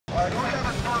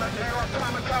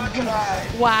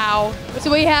Wow.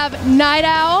 So we have Night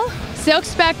Owl, Silk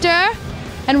Spectre,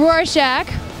 and Rorschach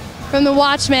from the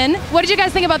Watchmen. What did you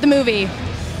guys think about the movie?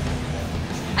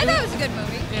 I thought it was a good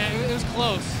movie. Yeah, it was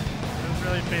close. It was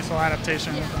really a faithful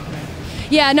adaptation of something.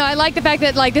 Yeah, no, I like the fact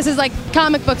that like this is like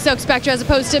comic book Silk Spectre as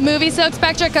opposed to movie Silk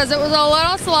Spectre because it was a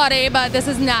little slutty, but this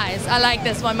is nice. I like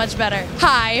this one much better.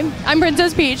 Hi, I'm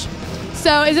Princess Peach.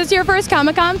 So is this your first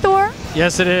Comic-Con, Thor?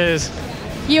 Yes, it is.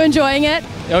 You enjoying it?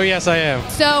 Oh, yes, I am.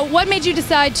 So what made you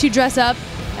decide to dress up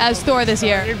as Thor this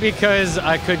year? Because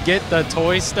I could get the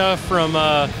toy stuff from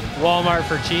Walmart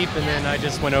for cheap, and then I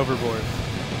just went overboard.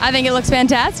 I think it looks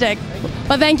fantastic.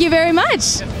 Well, thank you very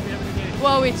much.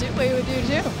 Well, we do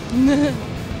too.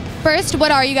 First,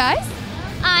 what are you guys?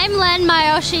 I'm Len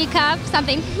Mayoshi Cup,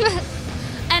 something.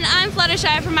 And I'm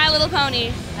Fluttershy from My Little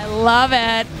Pony. I love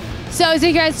it. So is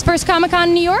it your guys' first Comic-Con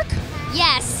in New York?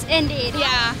 Yes, indeed.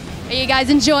 Yeah. Are you guys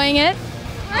enjoying it?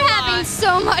 We're having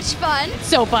so much fun.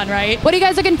 So fun, right? What are you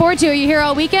guys looking forward to? Are you here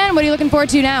all weekend? What are you looking forward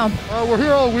to now? We're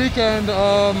here all weekend.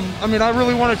 I mean, I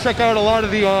really want to check out a lot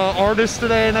of the artists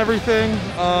today and everything.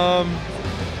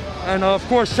 And of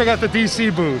course, check out the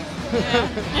DC booth.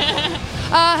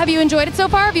 Have you enjoyed it so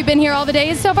far? Have you been here all the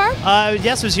days so far?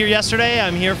 Yes, I was here yesterday.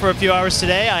 I'm here for a few hours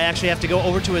today. I actually have to go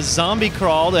over to a zombie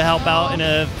crawl to help out in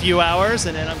a few hours,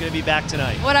 and then I'm going to be back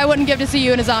tonight. What I wouldn't give to see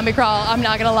you in a zombie crawl, I'm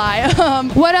not gonna lie.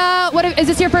 What is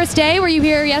this your first day? Were you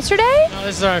here yesterday? No,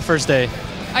 this is our first day.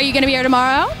 Are you gonna be here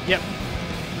tomorrow? Yep.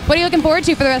 What are you looking forward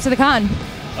to for the rest of the con?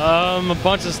 A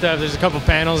bunch of stuff. There's a couple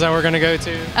panels that we're going to go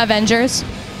to. Avengers?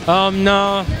 No.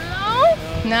 No?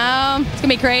 No, it's gonna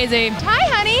be crazy. Hi,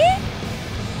 honey.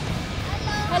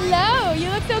 Hello, you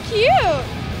look so cute.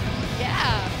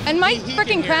 Yeah. And my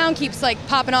freaking crown keeps like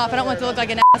popping off. I don't want it to look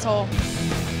like an asshole.